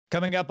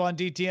Coming up on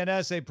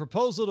DTNS, a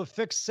proposal to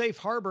fix safe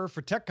harbor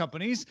for tech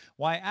companies,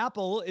 why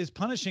Apple is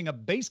punishing a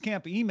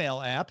Basecamp email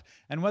app,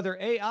 and whether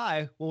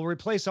AI will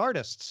replace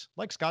artists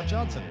like Scott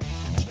Johnson.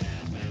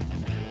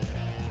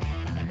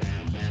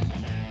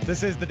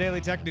 This is the Daily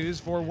Tech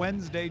News for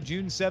Wednesday,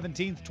 June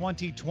 17th,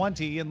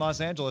 2020 in Los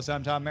Angeles.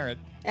 I'm Tom Merritt.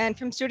 And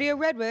from Studio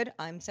Redwood,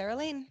 I'm Sarah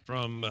Lane.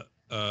 From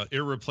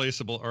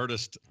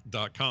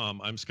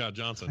irreplaceableartist.com, I'm Scott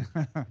Johnson.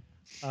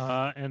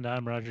 And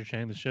I'm Roger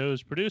Chang, the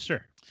show's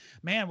producer.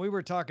 Man, we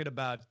were talking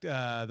about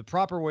the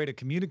proper way to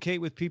communicate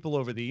with people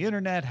over the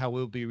internet, how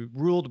we'll be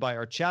ruled by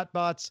our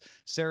chatbots,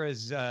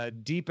 Sarah's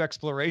deep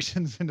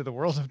explorations into the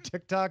world of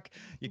TikTok.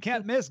 You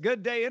can't miss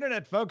Good Day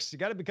Internet, folks. You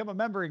got to become a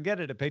member and get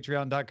it at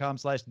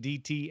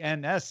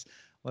patreon.com/DTNS.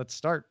 Let's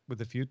start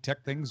with a few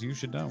tech things you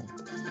should know.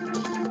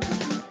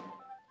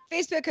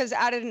 Facebook has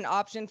added an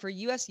option for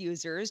U.S.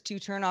 users to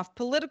turn off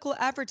political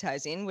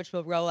advertising, which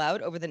will roll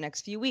out over the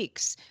next few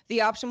weeks. The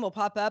option will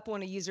pop up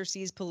when a user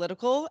sees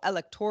political,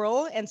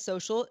 electoral, and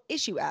social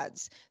issue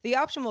ads. The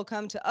option will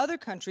come to other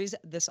countries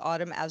this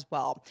autumn as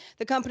well.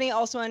 The company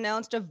also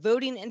announced a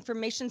voting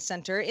information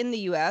center in the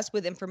U.S.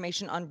 with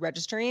information on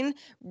registering,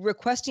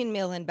 requesting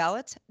mail-in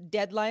ballots,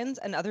 deadlines,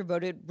 and other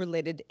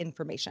voting-related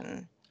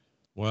information.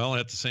 Well,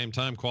 at the same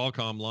time,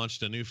 Qualcomm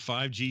launched a new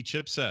 5G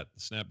chipset, the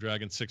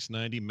Snapdragon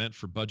 690, meant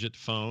for budget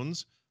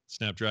phones.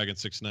 Snapdragon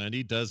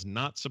 690 does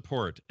not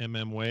support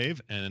mmWave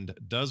and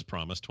does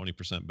promise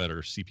 20%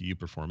 better CPU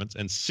performance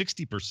and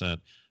 60%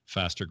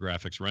 faster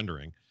graphics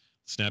rendering.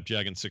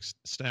 Snapdragon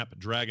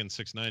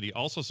 690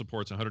 also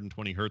supports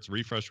 120 hertz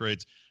refresh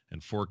rates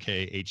and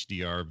 4K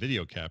HDR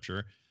video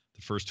capture.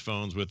 The first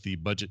phones with the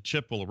budget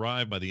chip will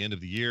arrive by the end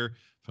of the year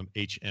from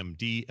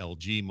HMD,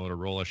 LG,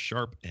 Motorola,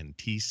 Sharp, and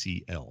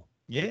TCL.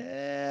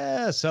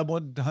 Yeah, sub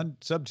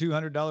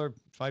 $200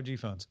 5G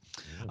phones.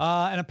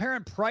 An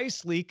apparent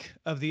price leak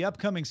of the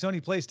upcoming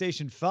Sony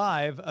PlayStation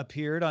 5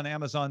 appeared on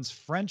Amazon's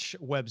French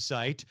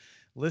website,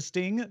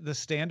 listing the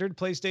standard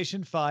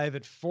PlayStation 5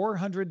 at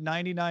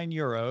 499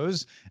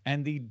 euros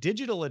and the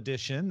digital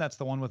edition, that's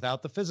the one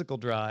without the physical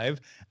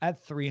drive,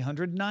 at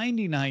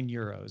 399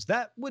 euros.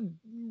 That would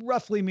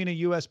roughly mean a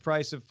U.S.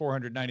 price of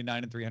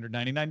 $499 and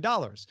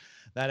 $399.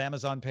 That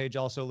Amazon page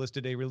also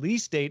listed a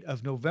release date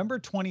of November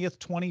 20th,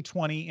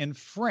 2020 in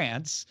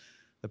France.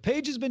 The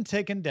page has been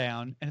taken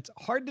down, and it's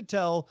hard to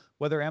tell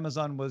whether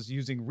Amazon was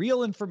using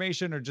real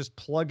information or just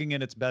plugging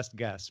in its best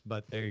guess,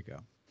 but there you go.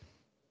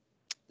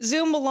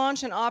 Zoom will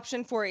launch an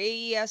option for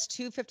AES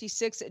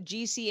 256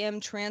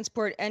 GCM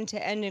transport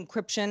end-to-end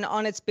encryption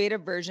on its beta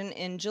version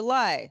in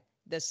July.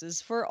 This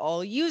is for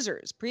all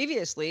users.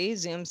 Previously,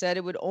 Zoom said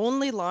it would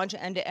only launch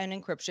end-to-end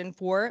encryption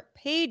for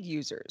paid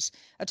users.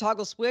 A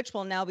toggle switch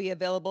will now be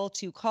available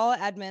to call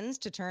admins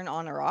to turn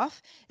on or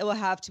off. It will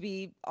have to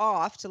be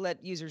off to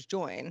let users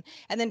join.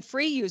 And then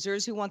free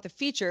users who want the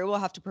feature will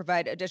have to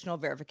provide additional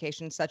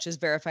verification, such as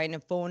verifying a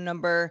phone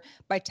number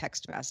by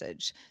text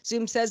message.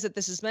 Zoom says that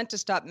this is meant to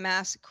stop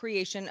mass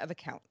creation of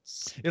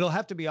accounts. It'll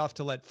have to be off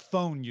to let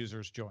phone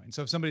users join.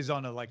 So if somebody's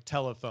on a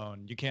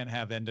telephone, you can't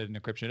have end-to-end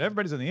encryption.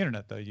 Everybody's on the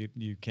internet, though.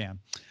 You can.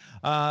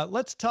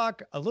 Let's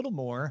talk a little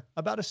more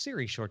about a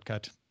Siri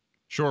shortcut.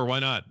 Sure, why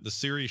not? The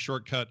Siri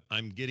shortcut,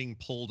 I'm Getting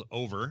Pulled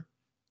Over,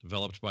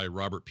 developed by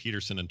Robert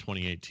Peterson in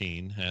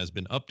 2018, has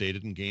been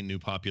updated and gained new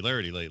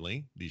popularity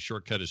lately. The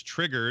shortcut is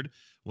triggered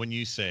when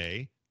you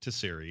say to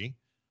Siri,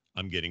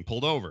 I'm getting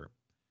pulled over.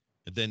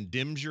 It then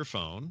dims your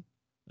phone,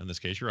 in this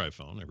case your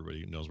iPhone,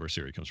 everybody knows where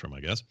Siri comes from, I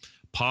guess,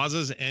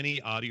 pauses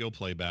any audio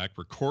playback,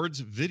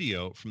 records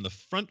video from the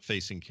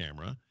front-facing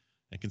camera,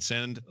 and can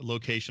send a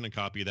location and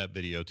copy of that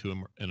video to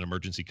an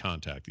emergency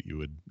contact that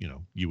you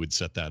would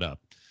set that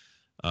up.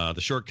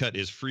 The shortcut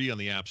is free on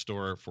the App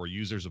Store for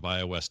users of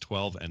iOS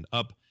 12 and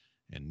up,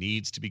 and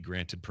needs to be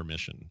granted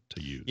permission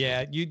to use.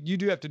 Yeah, you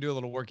do have to do a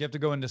little work. You have to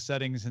go into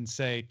settings and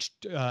say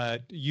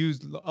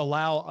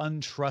allow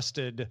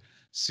untrusted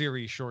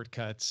Siri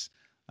shortcuts.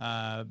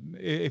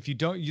 If you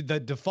don't, the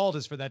default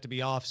is for that to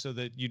be off so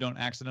that you don't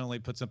accidentally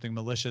put something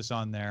malicious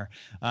on there.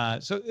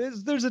 So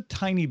there's a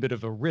tiny bit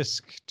of a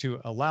risk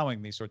to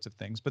allowing these sorts of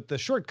things, but the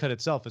shortcut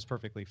itself is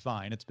perfectly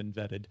fine. It's been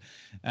vetted.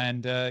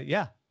 And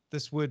yeah,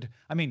 this would,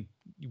 I mean,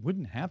 you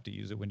wouldn't have to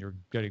use it when you're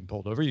getting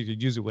pulled over. You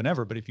could use it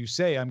whenever, but if you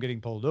say I'm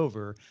getting pulled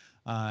over,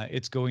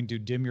 it's going to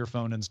dim your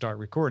phone and start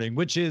recording,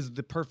 which is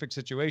the perfect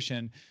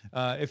situation.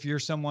 If you're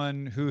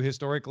someone who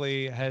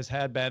historically has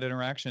had bad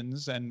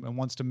interactions and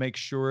wants to make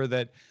sure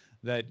that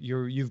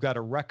you've got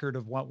a record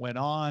of what went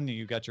on,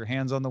 you've got your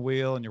hands on the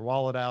wheel and your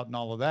wallet out and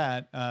all of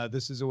that,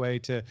 this is a way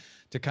to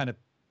kind of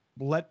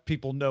let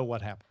people know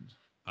what happened.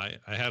 I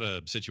had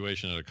a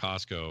situation at a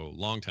Costco a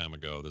long time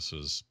ago. This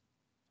was,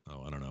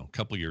 I don't know, a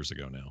couple years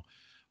ago now,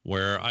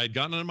 where I had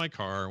gotten out of my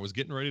car, was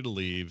getting ready to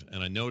leave,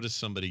 and I noticed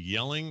somebody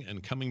yelling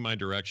and coming my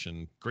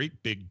direction,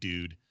 great big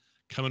dude,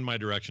 coming my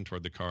direction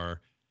toward the car,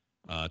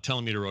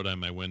 telling me to roll down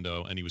my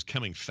window, and he was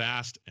coming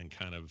fast and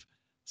kind of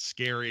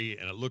scary,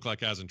 and it looked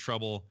like I was in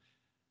trouble.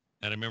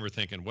 And I remember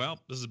thinking, well,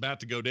 this is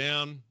about to go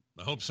down.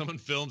 I hope someone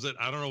films it.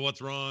 I don't know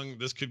what's wrong.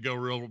 This could go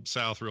real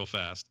south real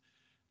fast.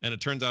 And it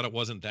turns out it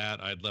wasn't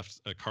that. I had left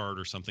a card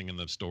or something in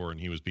the store, and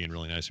he was being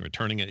really nice and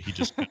returning it. He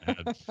just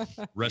had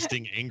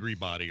resting angry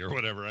body or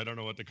whatever. I don't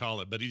know what to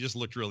call it, but he just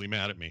looked really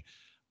mad at me.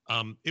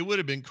 It would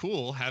have been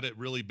cool had it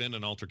really been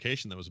an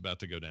altercation that was about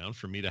to go down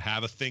for me to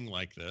have a thing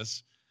like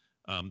this.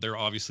 There are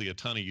obviously a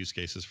ton of use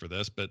cases for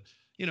this, but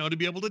to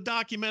be able to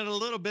document it a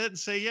little bit and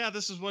say, yeah,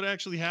 this is what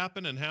actually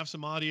happened, and have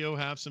some audio,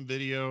 have some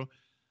video.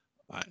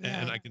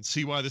 And I can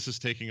see why this is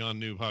taking on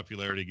new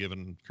popularity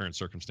given current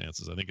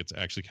circumstances. I think it's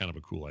actually kind of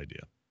a cool idea.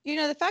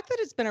 The fact that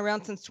it's been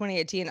around since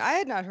 2018, I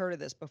had not heard of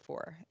this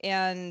before.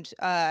 And,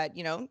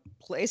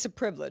 place of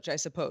privilege, I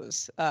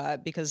suppose,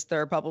 because there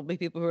are probably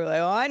people who are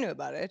like, oh, I knew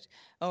about it,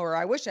 or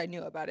I wish I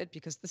knew about it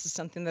because this is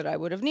something that I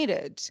would have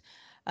needed.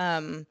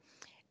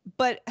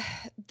 But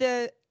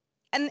the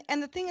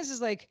thing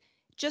is like,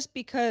 just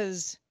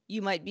because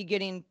you might be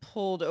getting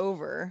pulled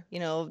over,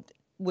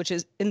 which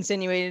is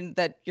insinuating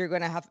that you're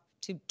going to have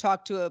to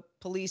talk to a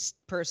police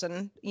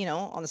person,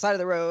 on the side of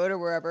the road or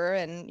wherever.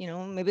 And,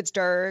 maybe it's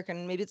dark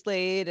and maybe it's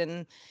late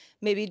and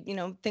maybe,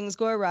 things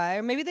go awry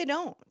or maybe they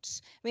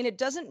don't. I mean, it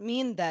doesn't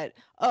mean that,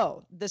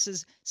 oh, this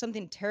is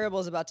something terrible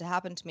is about to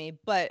happen to me.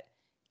 But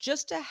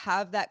just to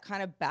have that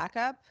kind of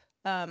backup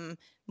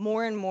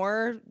more and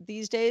more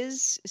these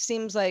days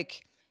seems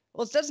like,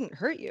 well, it doesn't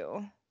hurt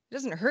you. It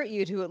doesn't hurt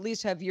you to at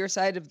least have your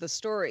side of the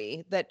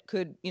story that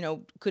could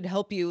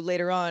help you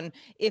later on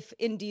if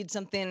indeed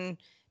something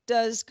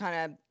does kind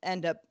of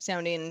end up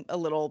sounding a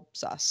little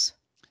sus.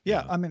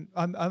 Yeah, I mean,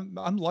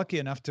 I'm lucky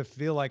enough to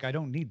feel like I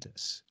don't need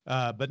this,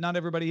 but not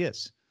everybody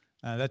is.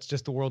 That's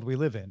just the world we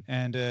live in,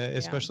 and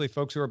especially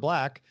folks who are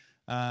Black.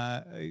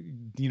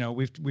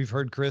 We've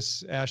heard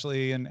Chris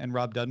Ashley and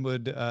Rob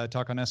Dunwood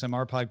talk on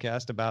SMR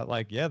podcast about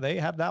they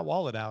have that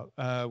wallet out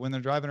when they're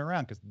driving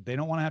around because they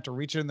don't want to have to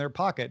reach in their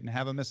pocket and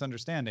have a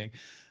misunderstanding.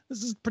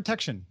 This is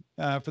protection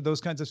for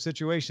those kinds of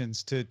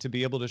situations to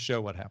be able to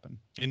show what happened.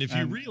 And if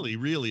you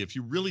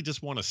really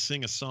just want to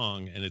sing a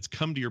song and it's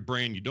come to your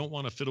brain, you don't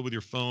want to fiddle with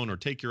your phone or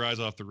take your eyes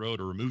off the road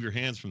or remove your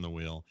hands from the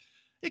wheel,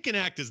 it can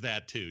act as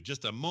that too.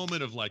 Just a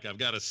moment of I've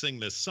got to sing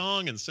this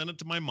song and send it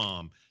to my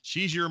mom.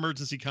 She's your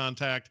emergency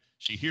contact.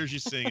 She hears you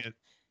sing it.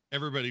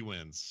 Everybody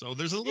wins. So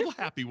there's a little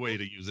happy way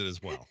to use it as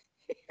well.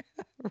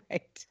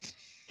 Right.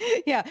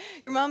 Yeah.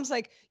 Your mom's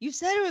like, you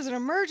said it was an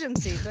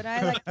emergency, but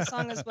I like the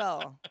song as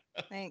well.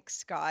 Thanks,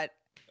 Scott.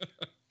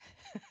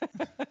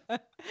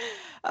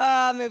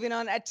 Moving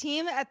on, a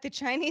team at the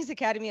Chinese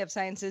Academy of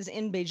Sciences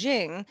in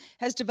Beijing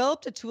has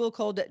developed a tool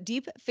called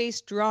Deep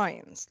Face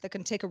Drawings that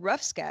can take a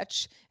rough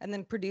sketch and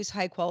then produce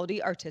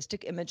high-quality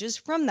artistic images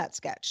from that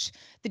sketch.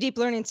 The deep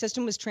learning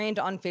system was trained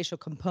on facial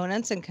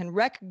components and can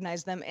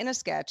recognize them in a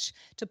sketch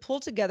to pull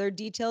together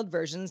detailed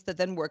versions that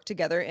then work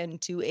together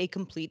into a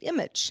complete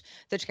image.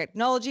 The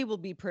technology will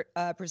be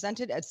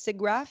presented at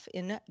SIGGRAPH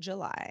in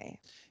July.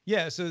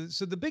 Yeah, so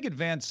the big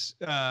advance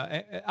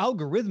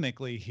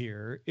algorithmically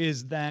here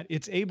is that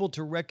it's able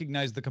to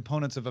recognize the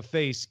components of a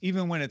face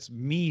even when it's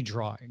me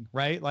drawing,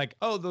 right? Like,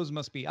 oh, those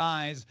must be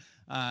eyes,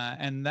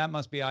 and that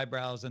must be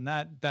eyebrows, and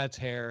that's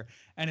hair.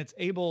 And it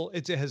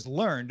has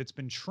learned, it's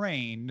been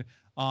trained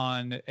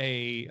on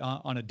a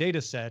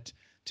data set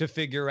to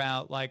figure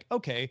out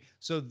okay,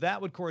 so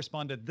that would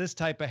correspond to this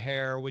type of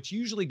hair, which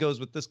usually goes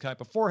with this type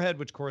of forehead,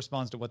 which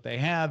corresponds to what they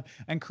have,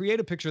 and create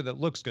a picture that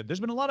looks good. There's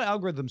been a lot of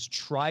algorithms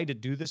try to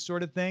do this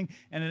sort of thing,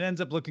 and it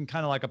ends up looking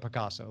kind of like a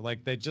Picasso.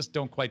 They just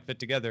don't quite fit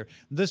together.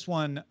 This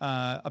one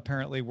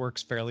apparently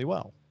works fairly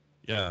well.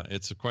 Yeah,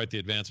 it's quite the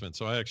advancement.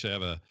 So I actually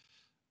have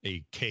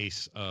a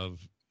case of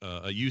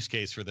a use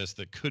case for this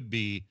that could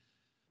be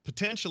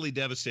potentially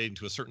devastating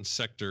to a certain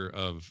sector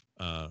of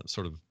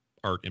sort of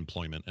art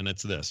employment, and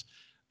it's this.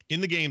 In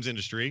the games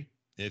industry,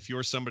 if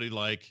you're somebody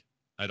like,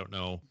 I don't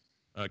know,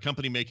 a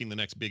company making the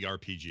next big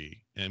RPG,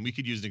 and we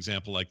could use an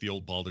example like the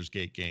old Baldur's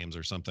Gate games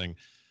or something,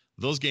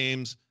 those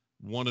games,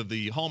 one of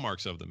the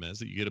hallmarks of them is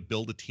that you get to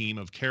build a team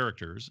of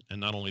characters, and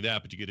not only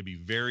that, but you get to be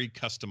very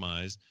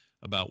customized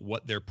about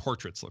what their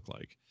portraits look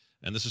like.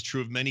 And this is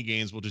true of many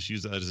games. We'll just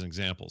use that as an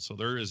example. So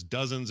there is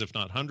dozens, if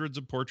not hundreds,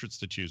 of portraits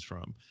to choose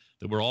from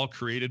that were all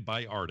created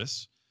by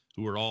artists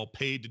who are all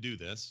paid to do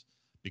this,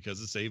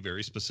 because it's a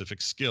very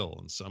specific skill.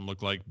 And some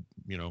look like,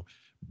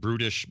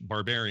 brutish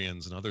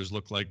barbarians, and others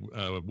look like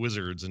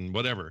wizards and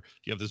whatever.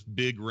 You have this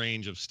big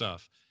range of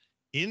stuff.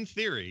 In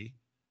theory,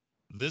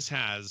 this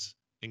has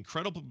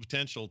incredible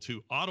potential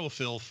to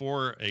autofill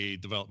for a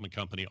development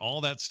company,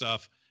 all that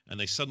stuff, and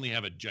they suddenly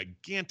have a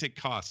gigantic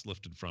cost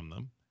lifted from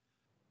them.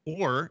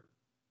 Or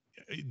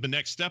the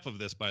next step of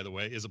this, by the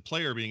way, is a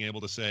player being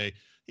able to say,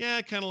 yeah,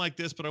 I kind of like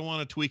this, but I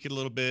want to tweak it a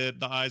little bit.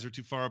 The eyes are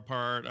too far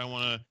apart. I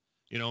want to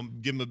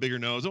give them a bigger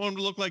nose. I want them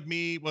to look like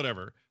me,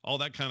 whatever. All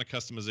that kind of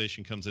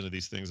customization comes into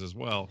these things as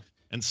well.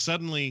 And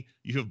suddenly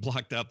you have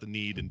blocked out the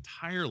need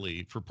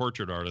entirely for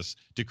portrait artists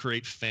to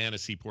create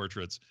fantasy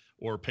portraits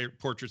or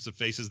portraits of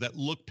faces that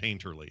look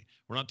painterly.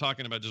 We're not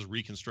talking about just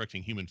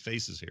reconstructing human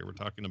faces here. We're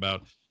talking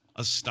about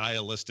a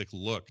stylistic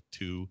look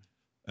to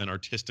an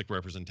artistic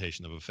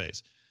representation of a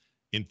face.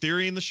 In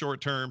theory, in the short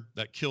term,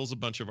 that kills a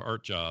bunch of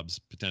art jobs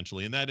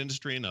potentially in that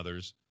industry and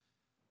others.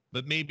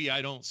 but maybe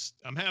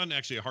I'm having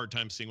actually a hard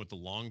time seeing what the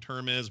long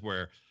term is,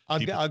 where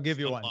I'll give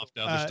you one.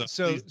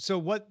 Stuff. So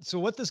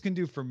what this can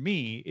do for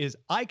me is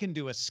I can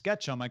do a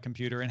sketch on my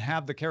computer and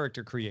have the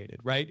character created,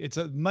 right? It's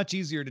much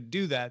easier to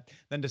do that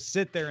than to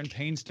sit there and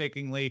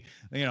painstakingly,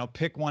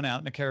 pick one out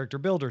in a character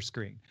builder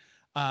screen.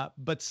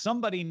 But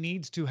somebody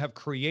needs to have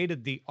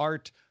created the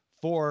art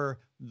for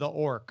the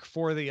orc,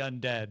 for the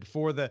undead,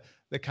 for the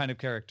kind of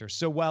character.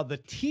 So while the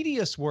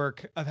tedious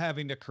work of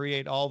having to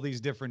create all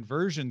these different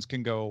versions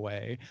can go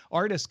away,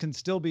 artists can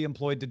still be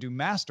employed to do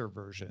master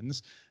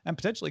versions and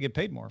potentially get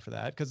paid more for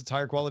that because it's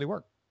higher quality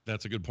work.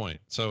 That's a good point.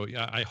 So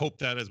yeah, I hope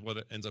that is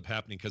what ends up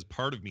happening, because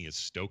part of me is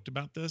stoked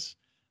about this,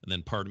 and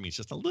then part of me is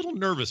just a little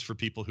nervous for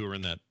people who are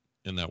in that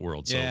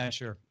world. So, yeah,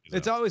 sure.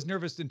 It's always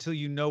nervous until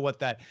you know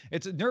what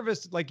it's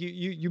nervous. Like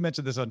you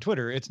mentioned this on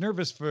Twitter. It's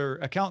nervous for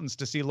accountants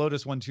to see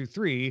Lotus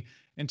 1-2-3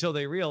 until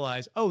they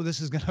realize, oh,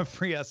 this is going to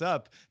free us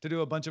up to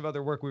do a bunch of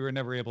other work we were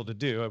never able to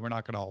do, and we're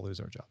not going to all lose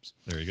our jobs.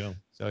 There you go.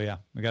 So yeah,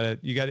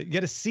 you got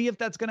to see if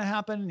that's going to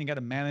happen, and you got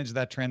to manage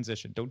that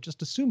transition. Don't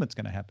just assume it's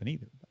going to happen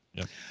either.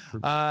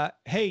 Yep.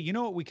 Hey, you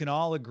know what we can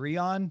all agree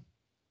on?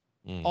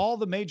 All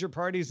the major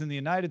parties in the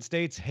United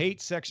States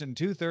hate Section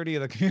 230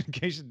 of the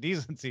Communication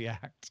Decency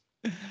Act.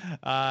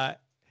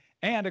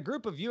 And a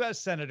group of U.S.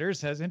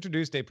 senators has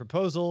introduced a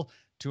proposal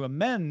to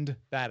amend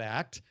that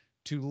act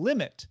to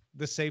limit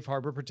the safe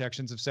harbor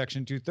protections of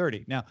Section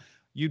 230. Now,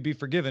 you'd be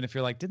forgiven if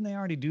you're like, didn't they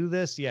already do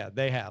this? Yeah,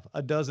 they have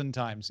a dozen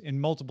times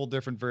in multiple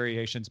different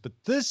variations. But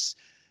this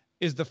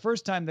is the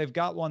first time they've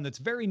got one that's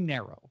very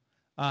narrow.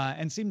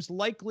 And seems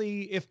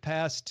likely, if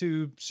passed,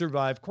 to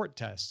survive court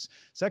tests.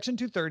 Section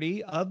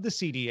 230 of the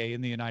CDA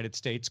in the United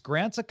States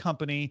grants a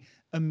company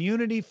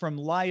immunity from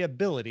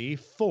liability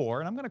for,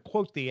 and I'm going to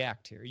quote the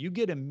act here, you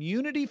get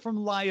immunity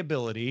from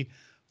liability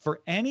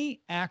for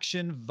any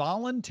action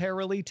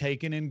voluntarily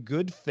taken in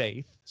good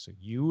faith. So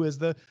you as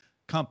the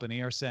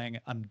company are saying,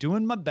 I'm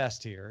doing my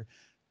best here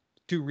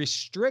to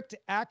restrict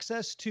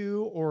access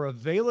to or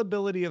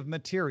availability of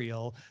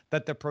material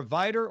that the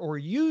provider or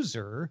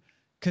user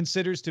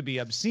considers to be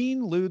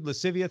obscene, lewd,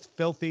 lascivious,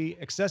 filthy,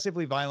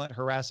 excessively violent,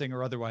 harassing,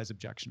 or otherwise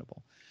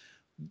objectionable.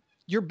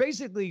 You're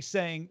basically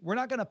saying we're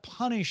not going to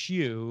punish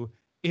you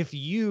if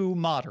you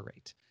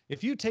moderate.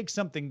 If you take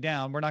something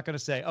down, we're not going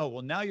to say, oh,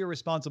 well, now you're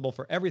responsible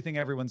for everything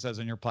everyone says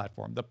on your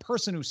platform. The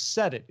person who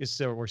said it is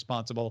still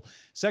responsible.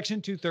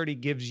 Section 230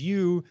 gives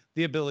you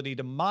the ability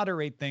to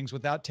moderate things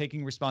without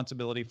taking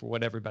responsibility for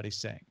what everybody's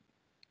saying.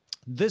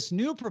 This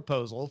new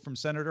proposal from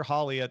Senator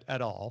Hawley et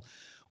al.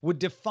 Would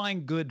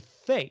define good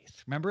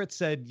faith. Remember, it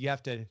said you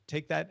have to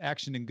take that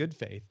action in good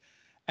faith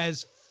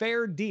as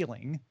fair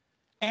dealing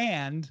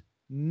and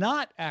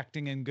not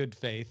acting in good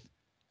faith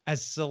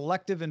as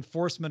selective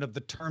enforcement of the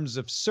terms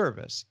of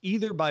service,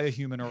 either by a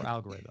human or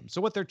algorithm.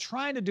 So what they're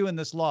trying to do in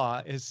this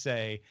law is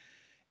say,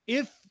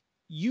 if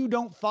you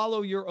don't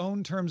follow your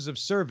own terms of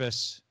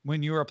service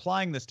when you're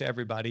applying this to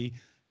everybody,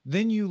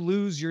 then you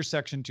lose your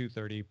Section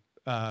 230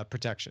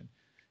 protection.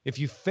 If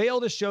you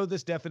fail to show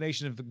this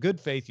definition of good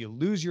faith, you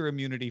lose your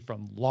immunity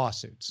from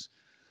lawsuits.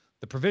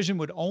 The provision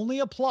would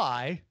only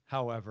apply,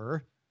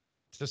 however,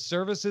 to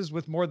services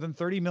with more than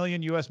 30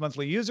 million U.S.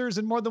 monthly users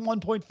and more than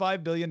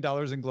 $1.5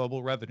 billion in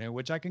global revenue,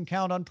 which I can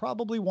count on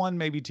probably one,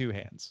 maybe two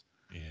hands.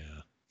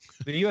 Yeah.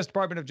 The U.S.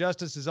 Department of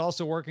Justice is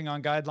also working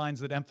on guidelines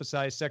that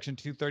emphasize Section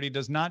 230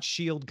 does not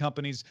shield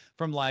companies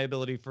from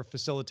liability for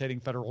facilitating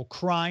federal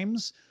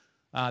crimes.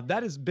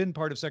 That has been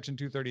part of Section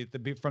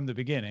 230 from the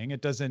beginning.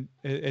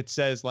 It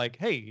says like,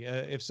 hey,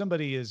 if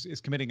somebody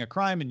is committing a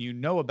crime and you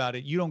know about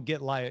it, you don't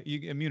get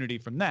immunity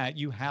from that.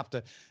 You have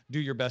to do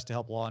your best to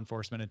help law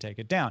enforcement and take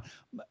it down.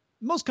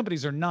 Most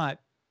companies are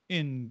not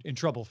in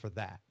trouble for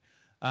that.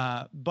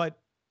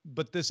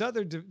 But this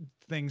other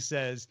thing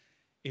says,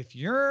 if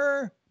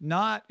you're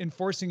not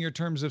enforcing your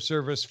terms of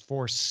service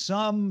for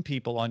some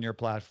people on your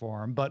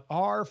platform, but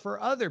are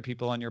for other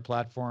people on your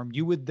platform,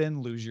 you would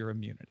then lose your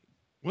immunity.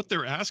 What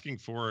they're asking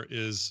for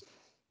is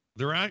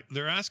they're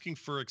asking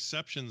for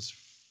exceptions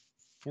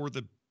for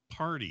the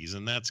parties,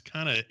 and that's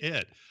kind of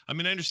it. I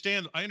mean, I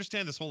understand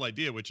this whole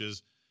idea, which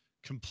is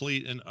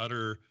complete and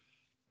utter,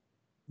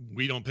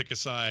 we don't pick a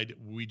side,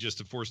 we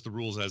just enforce the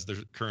rules as they're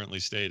currently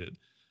stated.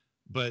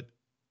 But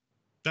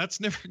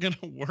that's never going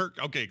to work.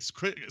 Okay,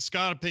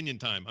 Scott, opinion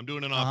time. I'm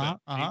doing an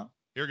op-ed.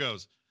 Here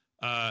goes.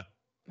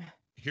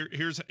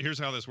 Here's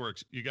how this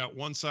works. You got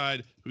one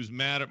side who's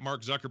mad at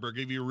Mark Zuckerberg. I'll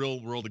give you a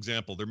real world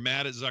example. They're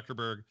mad at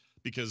Zuckerberg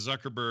because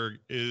Zuckerberg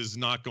is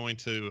not going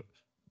to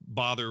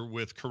bother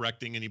with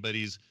correcting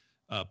anybody's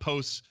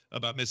posts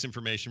about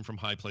misinformation from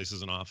high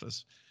places in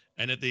office.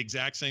 And at the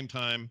exact same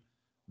time,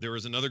 there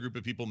is another group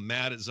of people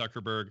mad at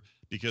Zuckerberg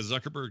because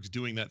Zuckerberg's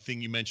doing that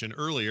thing you mentioned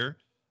earlier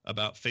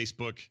about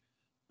Facebook,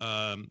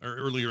 or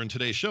earlier in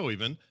today's show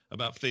even,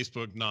 about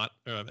Facebook not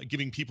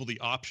giving people the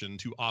option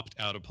to opt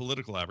out of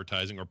political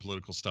advertising or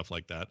political stuff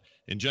like that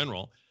in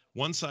general.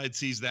 One side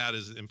sees that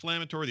as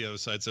inflammatory. The other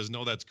side says,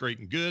 no, that's great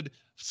and good.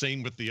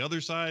 Same with the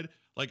other side.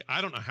 Like,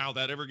 I don't know how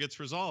that ever gets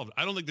resolved.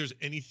 I don't think there's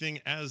anything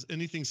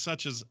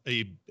such as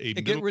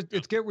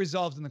it get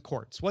resolved in the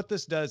courts. What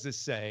this does is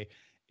say,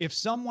 if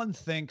someone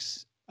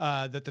thinks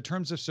that the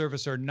terms of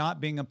service are not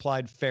being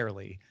applied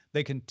fairly,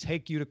 they can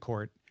take you to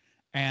court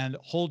and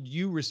hold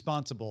you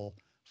responsible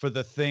for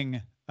the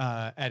thing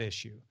at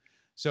issue.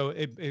 So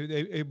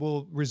it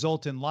will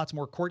result in lots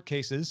more court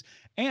cases,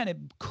 and it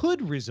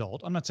could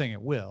result, I'm not saying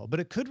it will, but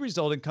it could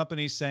result in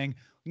companies saying,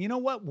 you know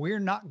what, we're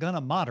not going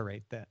to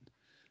moderate then,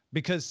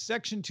 because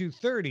Section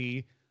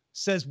 230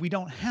 says we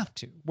don't have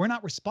to. We're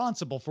not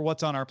responsible for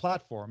what's on our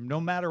platform, no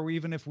matter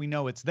even if we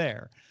know it's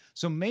there.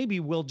 So maybe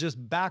we'll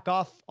just back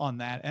off on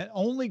that and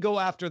only go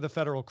after the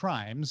federal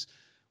crimes,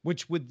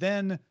 which would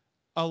then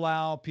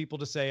allow people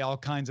to say all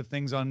kinds of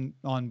things on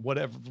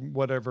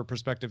whatever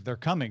perspective they're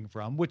coming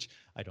from, which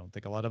I don't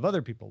think a lot of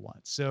other people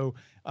want. So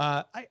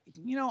I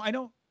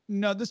don't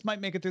know. This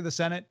might make it through the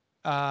Senate.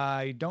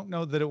 I don't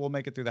know that it will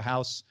make it through the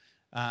House.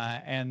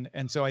 And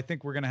so I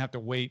think we're going to have to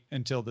wait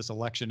until this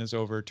election is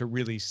over to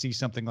really see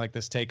something like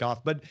this take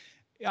off. But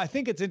I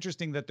think it's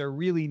interesting that they're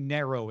really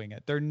narrowing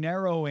it. They're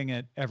narrowing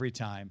it every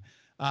time.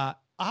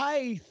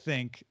 I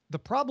think the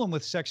problem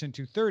with Section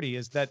 230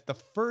 is that the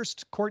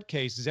first court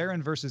case,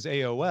 Zarin versus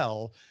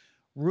AOL,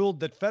 ruled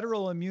that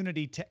federal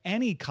immunity to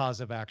any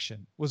cause of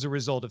action was a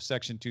result of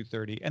Section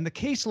 230. And the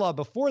case law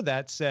before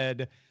that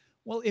said,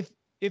 well,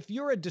 if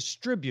you're a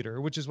distributor,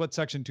 which is what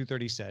Section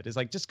 230 said, is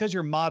like, just because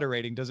you're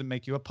moderating doesn't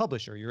make you a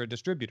publisher. You're a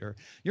distributor.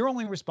 You're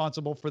only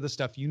responsible for the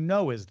stuff you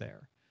know is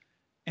there.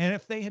 And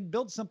if they had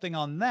built something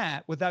on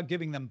that without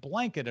giving them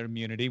blanket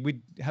immunity,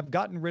 we'd have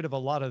gotten rid of a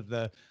lot of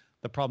the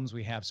problems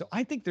we have. So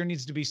I think there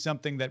needs to be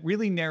something that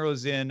really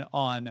narrows in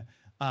on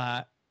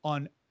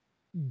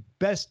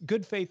best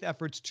good faith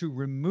efforts to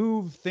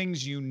remove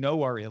things you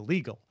know are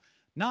illegal,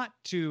 not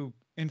to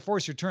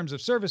enforce your terms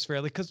of service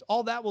fairly, because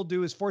all that will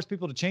do is force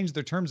people to change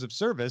their terms of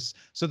service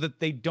so that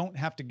they don't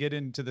have to get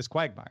into this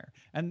quagmire.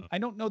 And I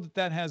don't know that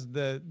that has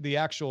the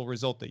actual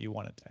result that you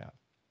want it to have.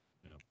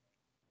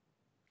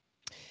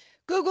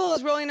 Google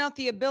is rolling out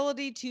the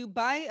ability to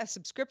buy a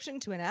subscription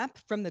to an app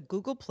from the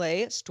Google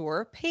Play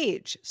Store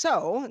page.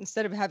 So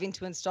instead of having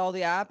to install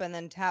the app and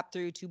then tap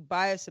through to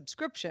buy a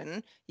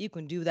subscription, you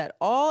can do that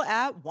all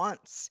at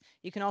once.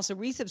 You can also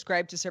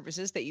resubscribe to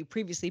services that you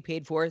previously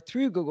paid for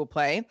through Google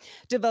Play.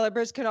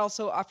 Developers could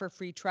also offer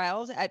free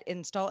trials at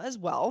install as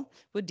well,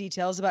 with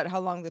details about how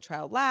long the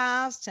trial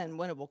lasts and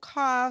when it will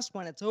cost,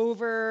 when it's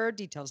over,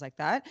 details like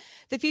that.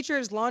 The feature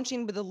is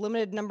launching with a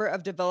limited number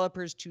of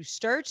developers to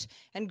start,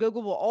 and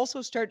Google will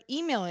also start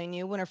emailing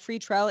you when a free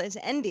trial is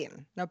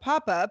ending. Now,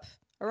 pop up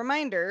a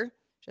reminder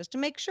just to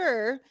make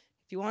sure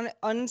if you want to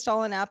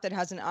uninstall an app that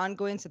has an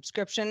ongoing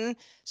subscription,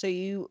 so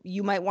you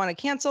might want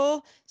to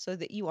cancel so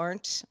that you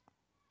aren't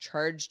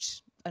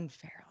charged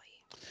unfairly.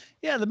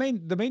 Yeah, the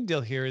main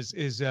deal here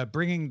is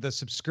bringing the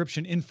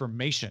subscription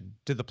information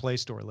to the Play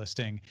Store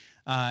listing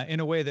in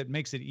a way that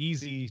makes it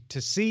easy to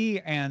see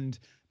and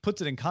puts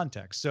it in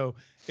context. So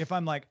if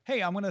I'm like,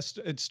 hey, I'm going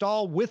to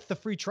install with the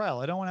free trial,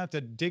 I don't want to have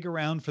to dig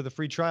around for the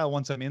free trial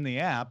once I'm in the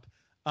app.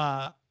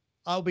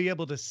 I'll be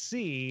able to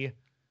see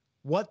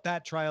what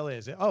that trial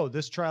is. Oh,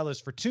 this trial is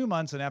for 2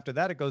 months, and after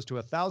that, it goes to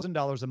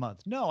 $1,000 a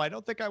month. No, I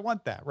don't think I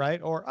want that, right?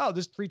 Or, oh,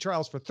 this free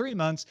trial is for 3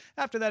 months.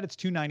 After that, it's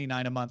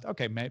 $299 a month.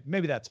 Okay,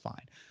 maybe that's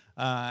fine.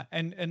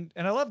 And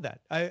I love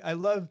that. I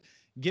love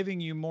giving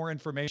you more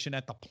information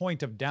at the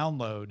point of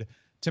download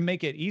to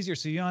make it easier,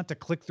 so you don't have to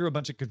click through a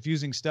bunch of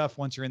confusing stuff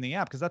once you're in the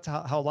app, because that's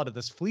how a lot of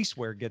this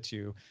fleeceware gets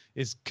you,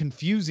 is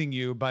confusing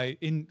you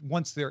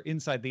once they're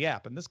inside the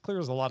app. And this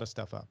clears a lot of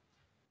stuff up.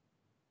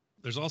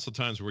 There's also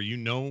times where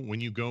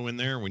when you go in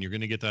there, when you're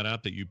going to get that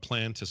app that you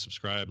plan to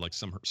subscribe, like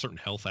some certain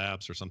health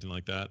apps or something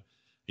like that,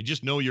 you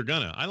just know you're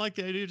gonna. I like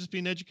the idea of just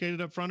being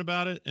educated up front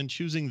about it and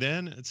choosing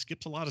then. It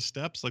skips a lot of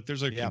steps. Like,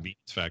 there's a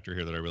convenience factor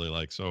here that I really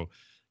like. So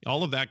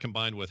all of that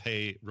combined with,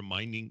 hey,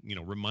 remind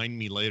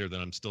me later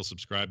that I'm still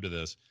subscribed to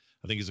this,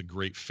 I think is a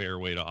great, fair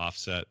way to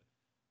offset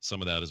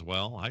some of that as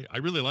well. I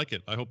really like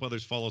it. I hope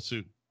others follow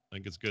suit. I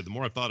think it's good. The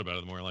more I've thought about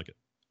it, the more I like it.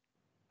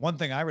 One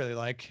thing I really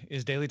like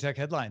is Daily Tech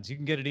Headlines. You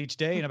can get it each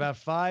day in about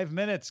 5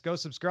 minutes. Go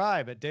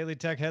subscribe at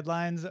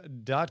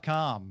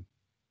dailytechheadlines.com.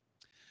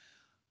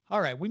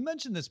 All right, we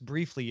mentioned this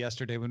briefly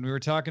yesterday when we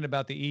were talking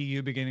about the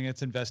EU beginning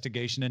its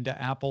investigation into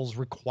Apple's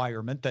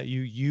requirement that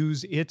you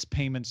use its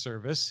payment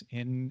service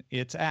in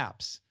its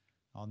apps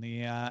on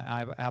the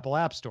Apple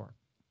App Store.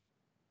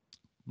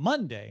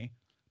 Monday,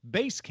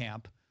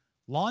 Basecamp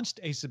launched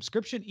a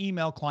subscription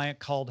email client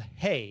called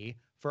Hey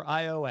for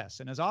iOS.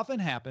 And as often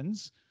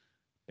happens,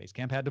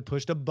 Basecamp had to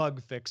push a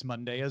bug fix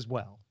Monday as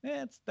well.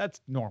 That's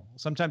normal.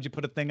 Sometimes you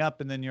put a thing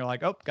up and then you're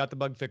like, oh, got the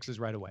bug fixes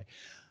right away.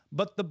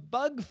 But the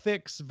bug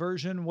fix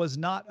version was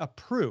not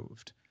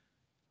approved.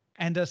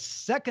 And a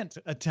second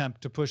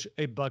attempt to push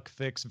a bug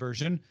fix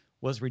version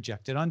was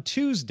rejected on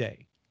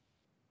Tuesday.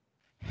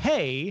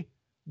 Hey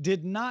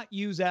did not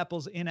use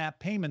Apple's in-app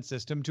payment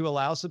system to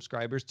allow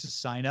subscribers to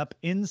sign up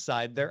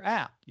inside their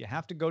app. You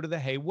have to go to the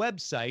Hey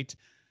website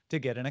to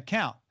get an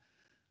account.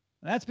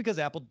 And that's because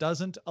Apple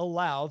doesn't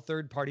allow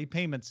third-party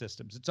payment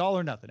systems. It's all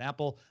or nothing.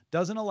 Apple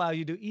doesn't allow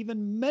you to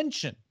even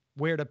mention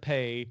where to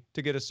pay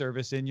to get a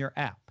service in your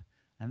app.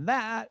 And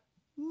that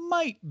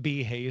might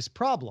be Hey's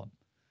problem.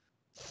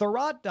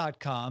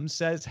 Thurrott.com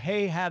says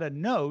Hey had a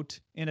note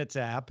in its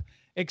app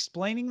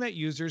explaining that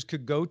users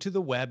could go to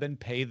the web and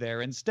pay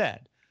there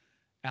instead.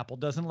 Apple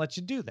doesn't let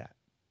you do that.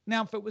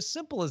 Now, if it was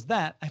simple as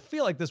that, I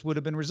feel like this would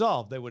have been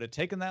resolved. They would have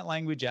taken that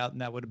language out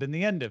and that would have been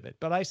the end of it.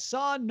 But I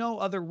saw no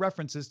other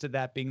references to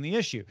that being the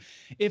issue.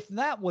 If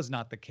that was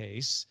not the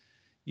case,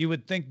 you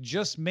would think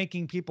just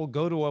making people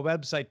go to a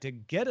website to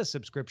get a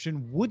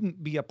subscription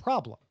wouldn't be a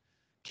problem.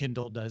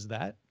 Kindle does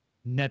that.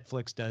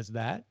 Netflix does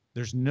that.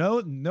 There's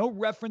no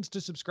reference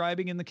to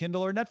subscribing in the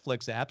Kindle or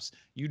Netflix apps.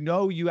 You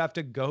know you have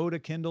to go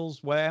to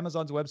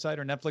Amazon's website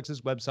or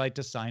Netflix's website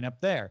to sign up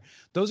there.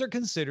 Those are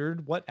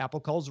considered what Apple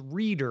calls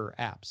reader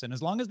apps. And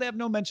as long as they have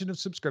no mention of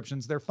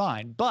subscriptions, they're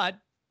fine. But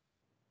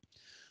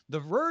The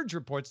Verge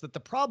reports that the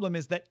problem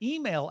is that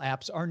email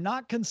apps are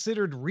not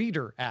considered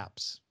reader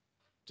apps.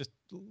 Just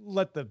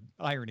let the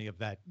irony of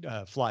that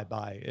fly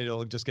by.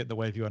 It'll just get in the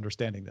way of you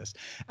understanding this.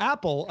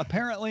 Apple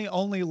apparently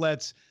only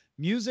lets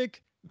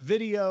music,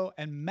 video,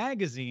 and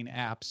magazine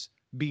apps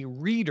be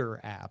reader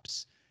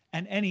apps,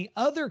 and any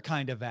other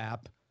kind of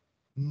app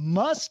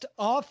must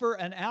offer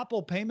an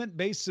Apple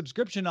payment-based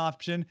subscription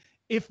option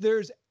if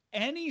there's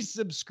any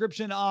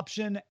subscription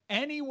option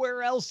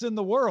anywhere else in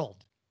the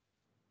world.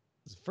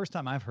 This is the first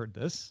time I've heard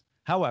this.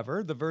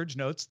 However, The Verge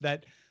notes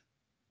that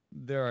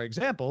there are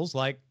examples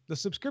like the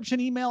subscription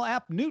email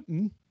app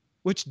Newton,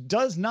 which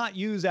does not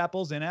use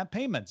Apple's in-app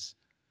payments.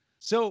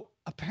 So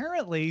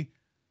apparently,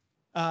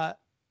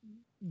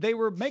 they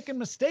were making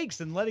mistakes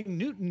and letting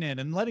Newton in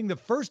and letting the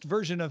first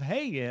version of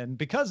Hey in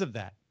because of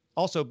that.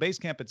 Also,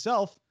 Basecamp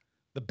itself,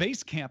 the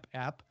Basecamp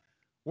app,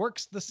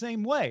 works the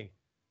same way.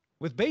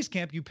 With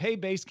Basecamp, you pay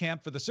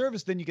Basecamp for the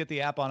service, then you get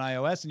the app on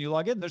iOS and you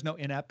log in. There's no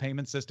in-app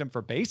payment system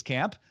for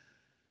Basecamp.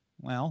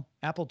 Well,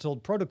 Apple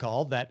told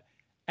Protocol that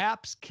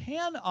apps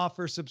can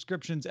offer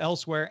subscriptions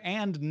elsewhere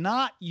and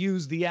not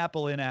use the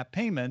Apple in-app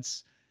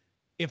payments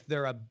if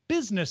they're a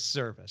business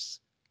service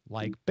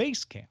like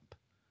Basecamp,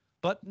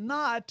 but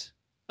not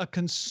a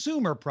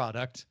consumer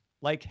product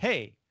like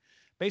Hey.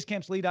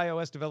 Basecamp's lead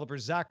iOS developer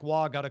Zach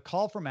Waugh got a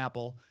call from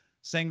Apple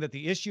saying that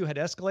the issue had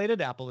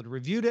escalated. Apple had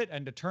reviewed it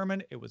and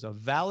determined it was a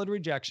valid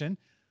rejection.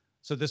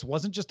 So this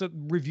wasn't just a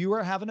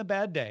reviewer having a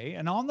bad day.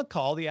 And on the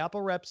call, the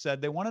Apple rep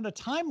said they wanted a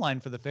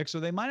timeline for the fix, so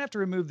they might have to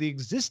remove the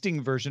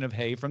existing version of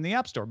Hey from the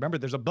App Store. Remember,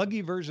 there's a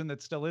buggy version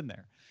that's still in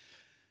there.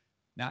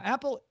 Now,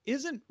 Apple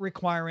isn't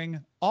requiring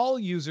all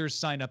users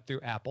sign up through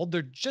Apple.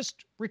 They're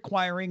just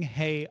requiring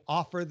Hey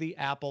offer the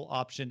Apple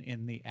option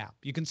in the app.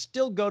 You can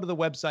still go to the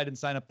website and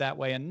sign up that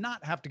way and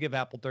not have to give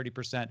Apple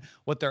 30%.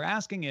 What they're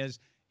asking is,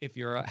 if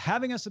you're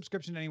having a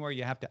subscription anywhere,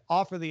 you have to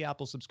offer the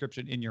Apple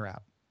subscription in your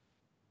app.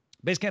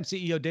 Basecamp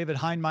CEO David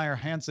Heinemeier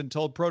Hansen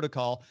told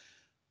Protocol,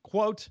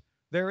 quote,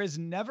 "There is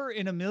never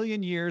in a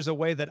million years a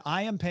way that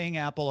I am paying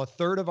Apple a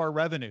third of our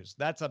revenues.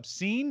 That's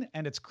obscene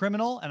and it's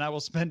criminal, and I will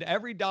spend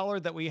every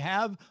dollar that we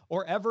have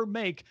or ever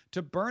make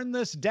to burn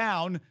this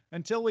down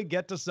until we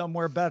get to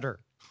somewhere better."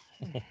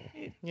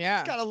 Yeah.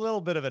 It's got a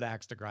little bit of an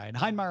axe to grind.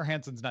 Heinemeier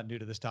Hansen's not new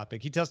to this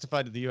topic. He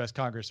testified to the U.S.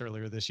 Congress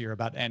earlier this year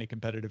about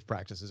anti-competitive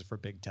practices for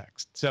big tech.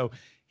 So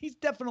he's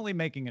definitely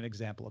making an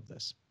example of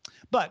this.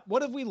 But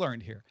what have we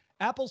learned here?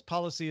 Apple's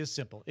policy is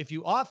simple. If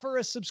you offer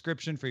a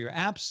subscription for your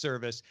app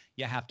service,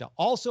 you have to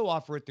also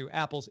offer it through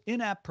Apple's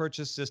in-app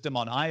purchase system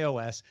on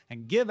iOS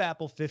and give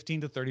Apple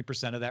 15 to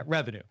 30% of that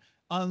revenue,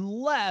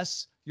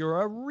 unless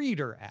you're a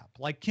reader app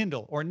like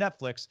Kindle or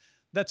Netflix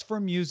that's for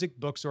music,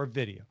 books, or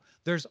video.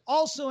 There's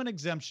also an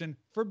exemption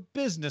for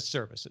business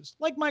services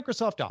like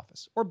Microsoft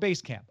Office or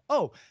Basecamp.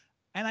 Oh,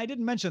 and I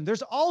didn't mention,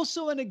 there's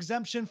also an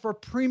exemption for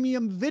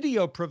premium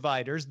video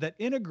providers that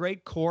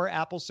integrate core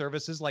Apple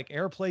services like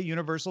AirPlay,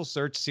 Universal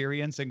Search,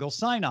 Siri, and Single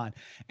Sign-On.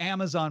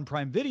 Amazon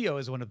Prime Video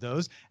is one of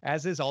those,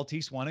 as is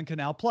Altice One and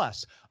Canal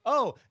Plus.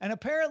 Oh, and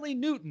apparently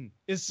Newton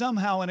is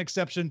somehow an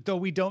exception, though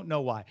we don't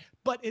know why.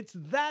 But it's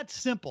that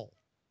simple.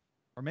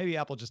 Or maybe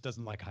Apple just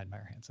doesn't like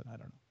Heinemeier Hansen. I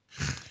don't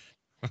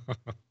know.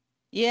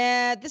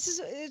 Yeah, it's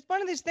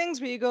one of these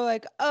things where you go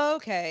like, oh,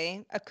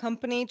 okay, a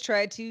company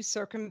tried to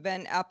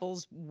circumvent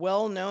Apple's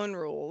well-known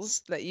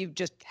rules that you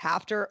just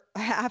have to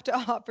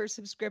offer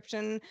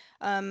subscription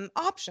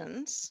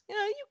options. You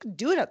know, you can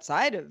do it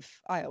outside of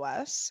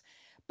iOS,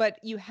 but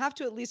you have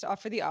to at least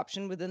offer the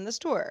option within the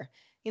store.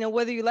 You know,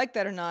 whether you like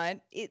that or not,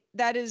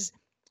 that is,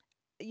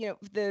 you know,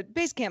 the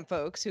Basecamp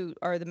folks who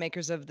are the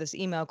makers of this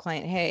email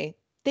client, Hey,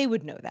 they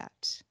would know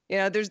that. You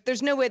know,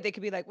 there's no way they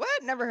could be like, what?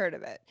 Never heard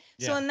of it.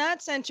 Yeah. So in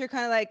that sense, you're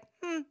kind of like,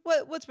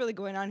 what's really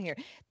going on here?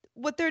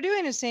 What they're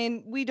doing is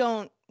saying, we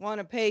don't want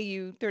to pay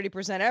you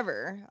 30%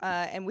 ever.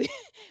 And we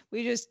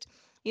just,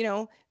 you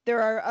know, there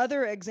are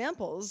other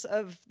examples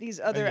of these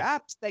other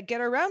apps that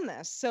get around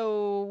this.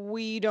 So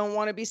we don't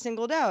want to be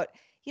singled out,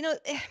 you know,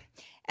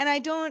 and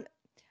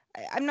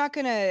I'm not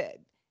going to,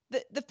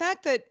 the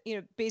fact that, you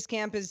know,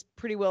 Basecamp is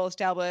pretty well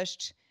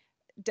established,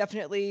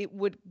 definitely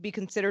would be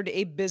considered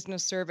a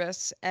business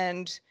service,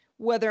 and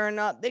whether or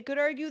not they could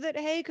argue that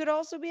hey could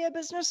also be a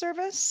business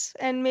service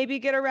and maybe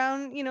get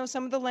around,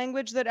 some of the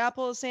language that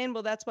Apple is saying,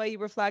 well, that's why you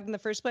were flagged in the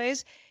first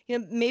place.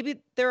 Maybe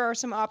there are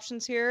some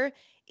options here.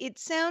 It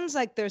sounds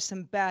like there's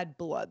some bad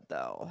blood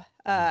though.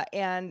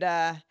 And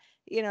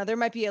there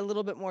might be a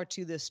little bit more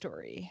to this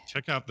story.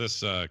 Check out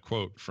this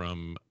quote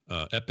from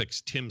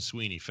Epic's Tim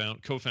Sweeney,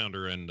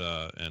 co-founder and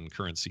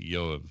current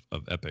CEO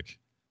of Epic.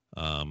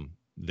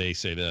 They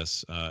say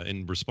this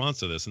in response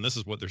to this, and this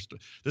is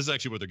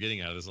actually what they're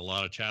getting at. There's a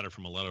lot of chatter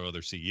from a lot of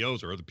other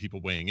CEOs or other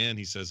people weighing in.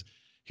 He says,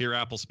 here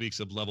Apple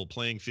speaks of level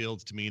playing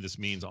fields. To me, this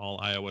means all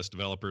iOS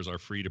developers are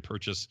free to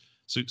process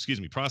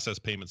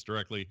payments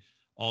directly.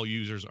 All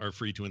users are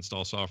free to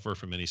install software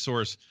from any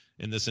source.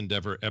 In this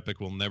endeavor,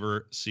 Epic will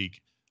never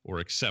seek or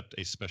accept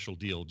a special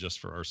deal just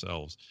for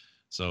ourselves.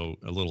 So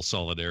a little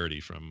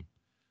solidarity from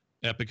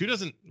Epic, who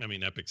doesn't,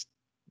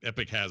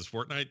 Epic has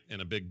Fortnite,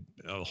 and a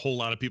whole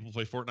lot of people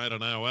play Fortnite on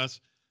iOS.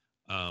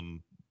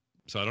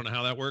 So I don't know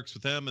how that works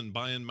with them and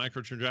buying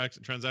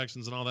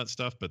microtransactions and all that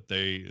stuff, but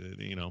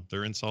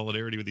they're in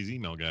solidarity with these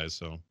email guys.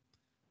 So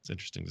it's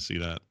interesting to see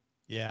that.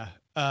 Yeah.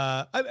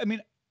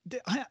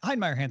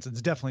 Heinemeier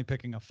Hansen's definitely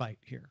picking a fight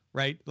here,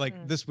 right?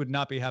 Like this would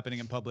not be happening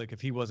in public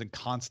if he wasn't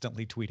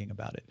constantly tweeting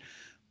about it.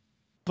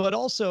 But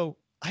also,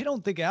 I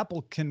don't think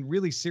Apple can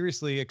really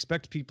seriously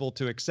expect people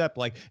to accept,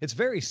 it's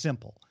very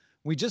simple.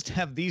 We just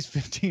have these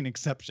 15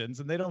 exceptions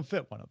and they don't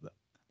fit one of them.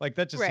 That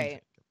just seems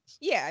ridiculous.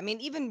 Yeah,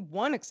 even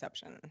one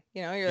exception,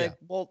 you're like,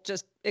 well,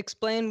 just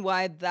explain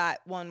why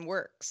that one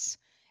works.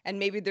 And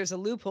maybe there's a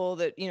loophole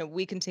that,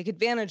 we can take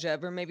advantage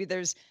of, or maybe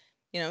there's,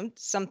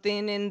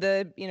 something in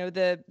the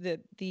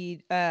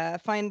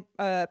fine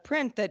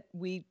print that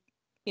we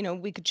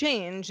could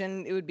change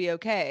and it would be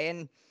okay.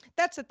 And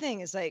that's the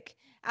thing is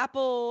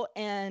Apple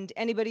and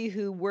anybody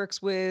who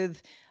works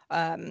with,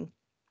 putting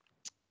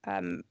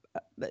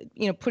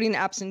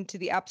apps into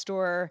the App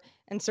Store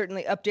and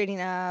certainly updating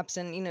apps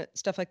and,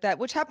 stuff like that,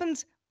 which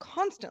happens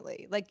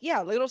constantly.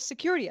 Little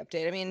security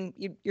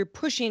update. You're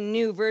pushing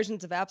new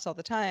versions of apps all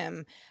the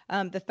time.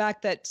 The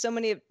fact that so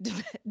many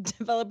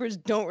developers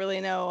don't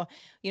really know,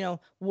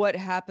 what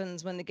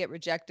happens when they get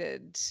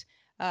rejected.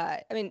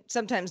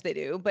 Sometimes they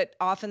do, but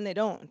often they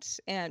don't.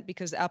 And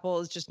because Apple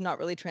is just not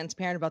really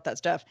transparent about that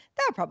stuff,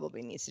 that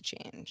probably needs to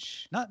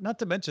change. Not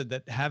to mention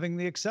that having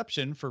the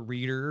exception for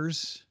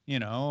readers,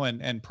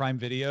 and Prime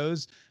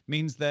Videos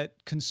means that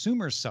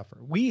consumers suffer.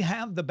 We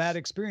have the bad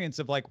experience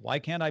of why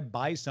can't I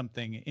buy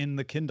something in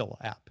the Kindle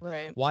app?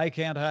 Right. Why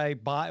can't I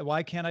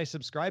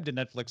subscribe to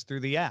Netflix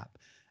through the app?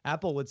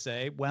 Apple would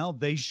say, well,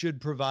 they should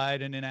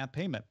provide an in-app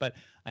payment. But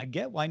I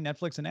get why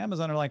Netflix and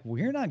Amazon are like,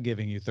 we're not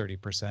giving you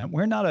 30%.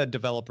 We're not a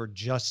developer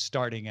just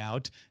starting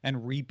out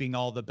and reaping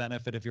all the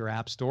benefit of your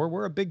app store.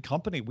 We're a big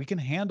company. We can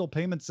handle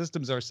payment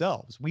systems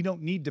ourselves. We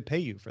don't need to pay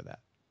you for that.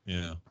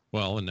 Yeah.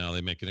 Well, and now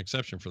they make an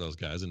exception for those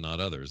guys and not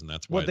others. And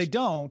that's why. Well, they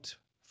don't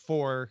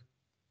for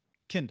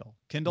Kindle.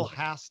 Kindle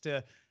has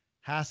to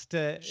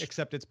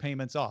accept its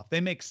payments off.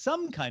 They make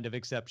some kind of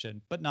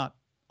exception, but not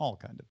all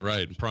kind of.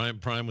 Right.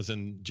 Prime was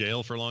in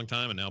jail for a long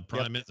time, and now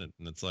Prime isn't.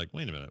 And it's like,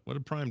 wait a minute, what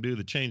did Prime do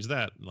to change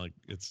that?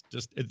 It's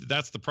just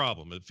that's the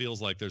problem. It feels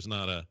like there's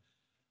not a,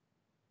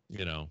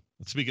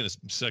 speaking of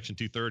Section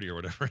 230 or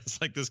whatever,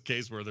 it's like this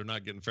case where they're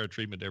not getting fair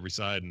treatment to every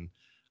side. And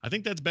I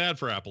think that's bad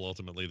for Apple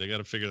ultimately. They got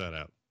to figure that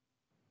out.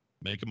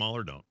 Make them all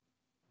or don't.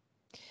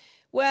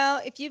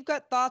 Well, if you've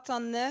got thoughts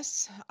on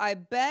this, I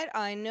bet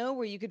I know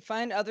where you could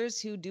find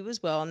others who do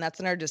as well, and that's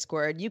in our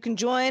Discord. You can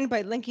join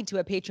by linking to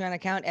a Patreon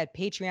account at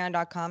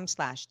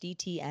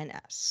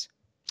patreon.com/DTNS.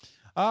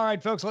 All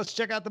right, folks, let's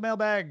check out the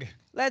mailbag.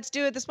 Let's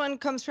do it. This one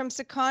comes from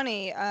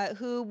Sakani,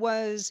 who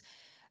was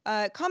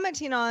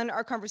commenting on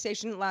our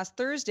conversation last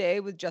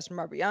Thursday with Justin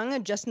Barber Young,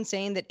 and Justin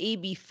saying that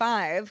AB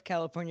 5,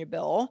 California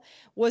bill,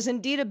 was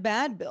indeed a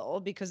bad bill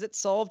because it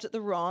solved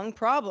the wrong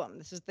problem.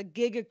 This is the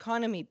gig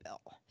economy bill.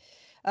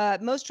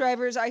 Most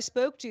drivers I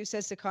spoke to,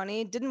 says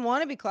Sakani, didn't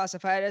want to be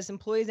classified as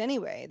employees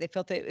anyway. They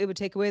felt that it would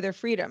take away their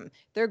freedom.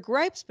 Their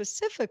gripe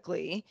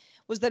specifically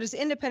was that as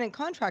independent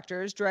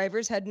contractors,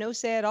 drivers had no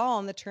say at all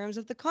in the terms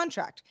of the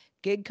contract.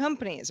 Gig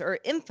companies are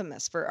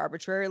infamous for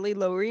arbitrarily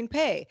lowering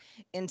pay,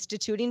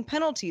 instituting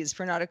penalties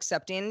for not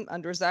accepting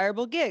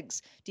undesirable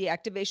gigs,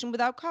 deactivation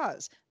without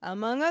cause,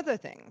 among other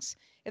things.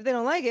 If they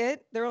don't like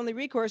it, their only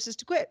recourse is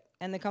to quit,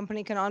 and the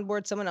company can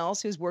onboard someone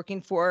else who's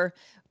willing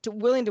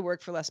to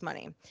work for less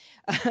money.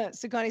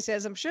 Sakani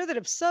says, I'm sure that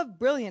if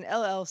Sub-Brilliant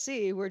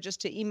LLC were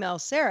just to email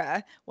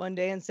Sarah one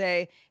day and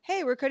say,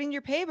 hey, we're cutting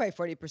your pay by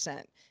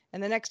 40%,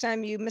 and the next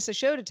time you miss a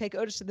show to take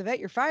Otis to the vet,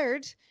 you're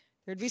fired,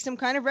 there'd be some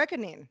kind of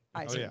reckoning.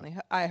 I certainly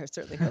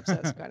hope so,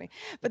 Sakani.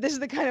 But this is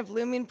the kind of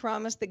looming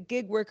promise that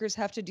gig workers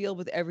have to deal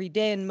with every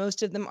day, and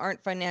most of them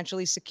aren't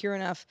financially secure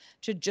enough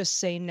to just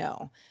say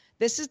no.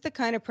 This is the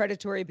kind of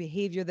predatory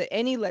behavior that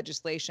any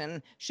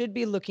legislation should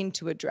be looking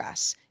to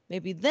address.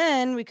 Maybe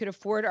then we could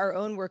afford our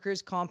own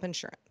workers' comp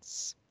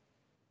insurance.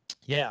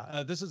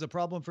 This is a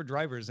problem for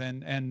drivers,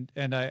 and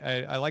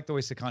I like the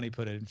way Sakani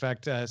put it. In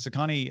fact,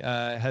 Sakani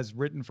has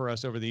written for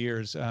us over the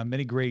years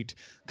many great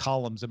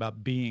columns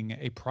about being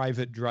a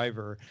private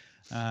driver,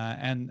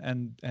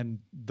 and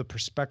the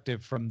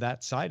perspective from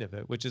that side of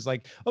it, which is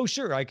like, oh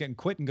sure, I can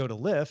quit and go to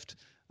Lyft,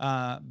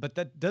 but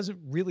that doesn't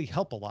really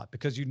help a lot,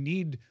 because you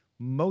need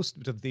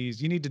most of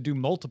these. You need to do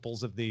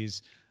multiples of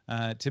these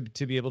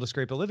to be able to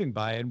scrape a living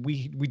by, and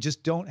we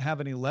just don't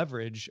have any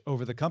leverage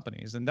over the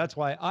companies. And that's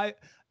why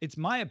it's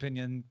my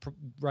opinion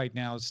right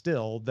now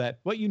still that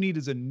what you need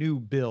is a new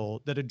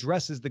bill that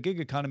addresses the gig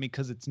economy,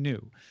 because it's new,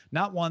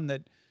 not one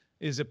that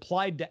is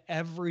applied to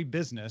every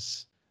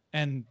business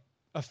and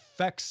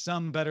affects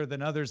some better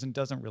than others and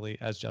doesn't really,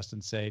 as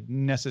Justin said,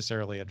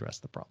 necessarily address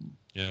the problem.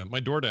 Yeah, my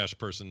DoorDash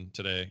person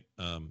today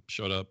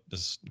showed up.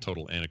 This is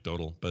total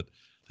anecdotal, but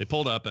they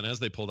pulled up, and as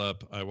they pulled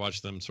up, I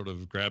watched them sort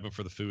of grabbing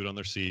for the food on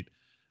their seat,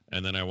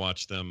 and then I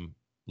watched them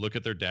look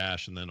at their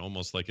dash, and then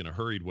almost like in a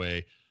hurried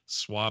way,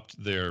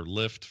 swapped their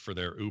Lyft for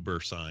their Uber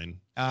sign,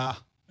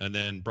 and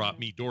then brought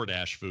me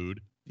DoorDash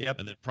food,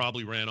 and then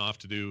probably ran off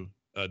to do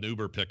an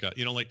Uber pickup.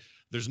 You know, like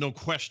there's no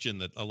question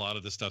that a lot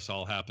of this stuff's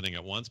all happening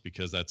at once,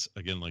 because that's,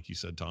 again, like you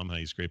said, Tom, how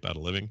you scrape out a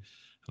living.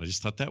 And I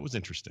just thought that was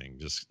interesting.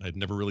 I'd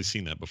never really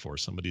seen that before.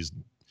 Somebody's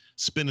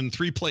spinning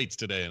 3 plates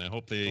today, and I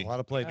hope they a lot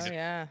of plates. Oh,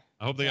 yeah.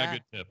 I hope they got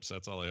good tips.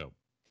 That's all I hope.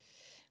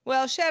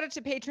 Well, shout out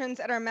to patrons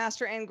at our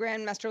master and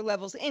grandmaster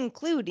levels,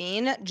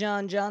 including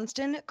John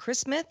Johnston,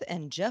 Chris Smith,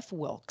 and Jeff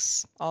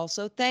Wilkes.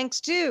 Also,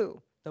 thanks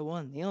to the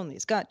one, the only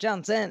Scott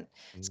Johnson.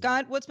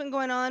 Scott, what's been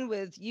going on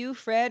with you,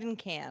 Fred, and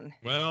Can?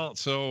 Well,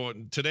 so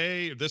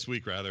this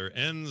week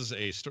ends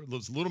a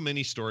little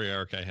mini story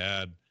arc I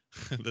had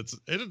that's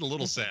ended a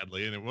little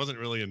sadly, and it wasn't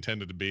really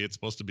intended to be. It's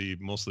supposed to be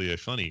mostly a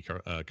funny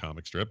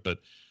comic strip, but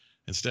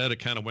instead it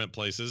kind of went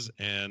places,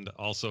 and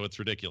also it's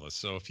ridiculous.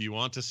 So if you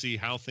want to see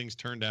how things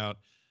turned out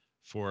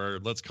for,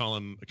 let's call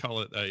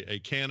it a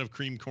can of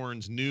cream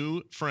corn's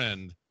new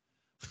friend,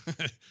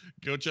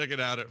 go check it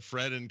out at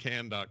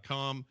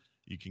fredandcan.com.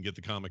 You can get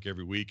the comic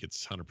every week.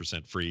 It's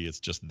 100% free. It's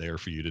just there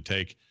for you to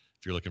take.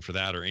 If you're looking for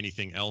that or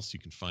anything else, you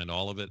can find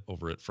all of it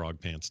over at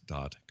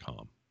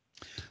frogpants.com.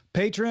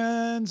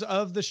 Patrons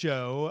of the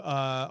show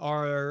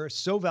are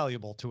so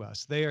valuable to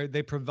us.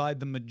 They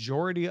provide the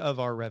majority of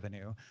our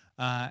revenue,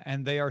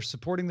 and they are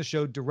supporting the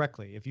show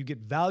directly. If you get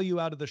value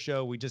out of the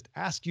show, we just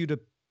ask you to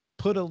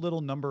put a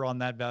little number on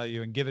that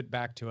value and give it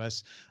back to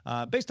us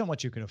based on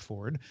what you can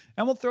afford.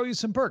 And we'll throw you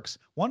some perks.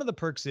 One of the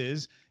perks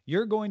is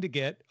you're going to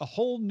get a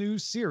whole new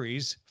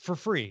series for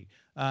free.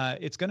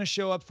 It's going to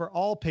show up for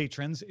all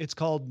patrons. It's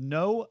called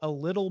Know a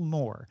Little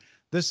More.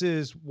 This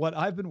is what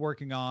I've been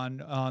working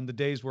on the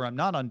days where I'm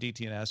not on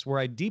DTNS, where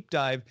I deep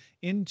dive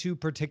into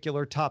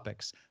particular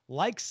topics,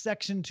 like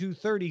Section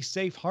 230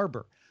 Safe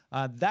Harbor.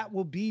 That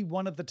will be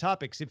one of the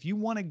topics. If you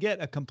want to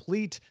get a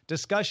complete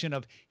discussion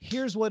of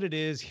here's what it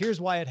is, here's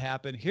why it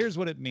happened, here's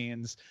what it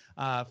means,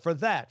 for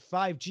that,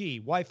 5G,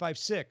 Wi-Fi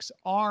 6,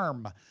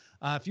 ARM.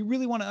 If you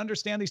really want to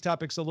understand these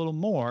topics a little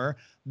more,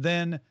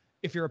 then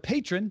if you're a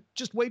patron,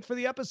 just wait for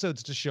the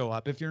episodes to show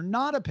up. If you're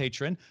not a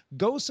patron,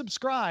 go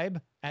subscribe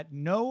at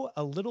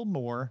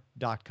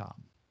knowalittlemore.com.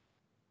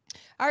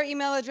 Our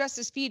email address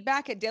is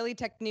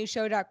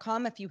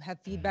feedback@dailytechnewsshow.com. If you have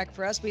feedback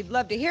for us, we'd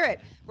love to hear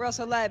it. We're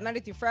also live Monday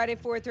through Friday,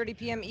 4:30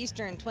 p.m.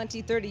 Eastern,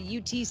 2030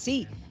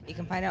 UTC. You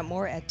can find out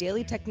more at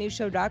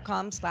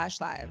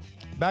dailytechnewsshow.com/live.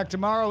 Back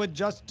tomorrow with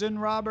Justin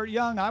Robert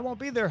Young. I won't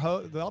be there.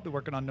 I'll be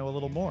working on Know a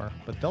Little More,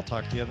 but they'll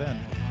talk to you then.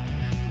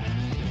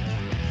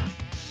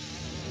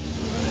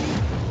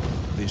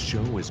 This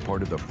show is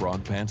part of the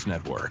Frog Pants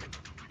Network.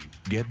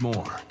 Get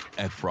more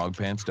at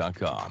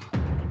frogpants.com.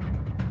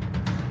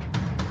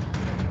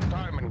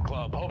 Diamond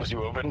Club hopes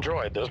you have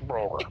enjoyed this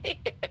program.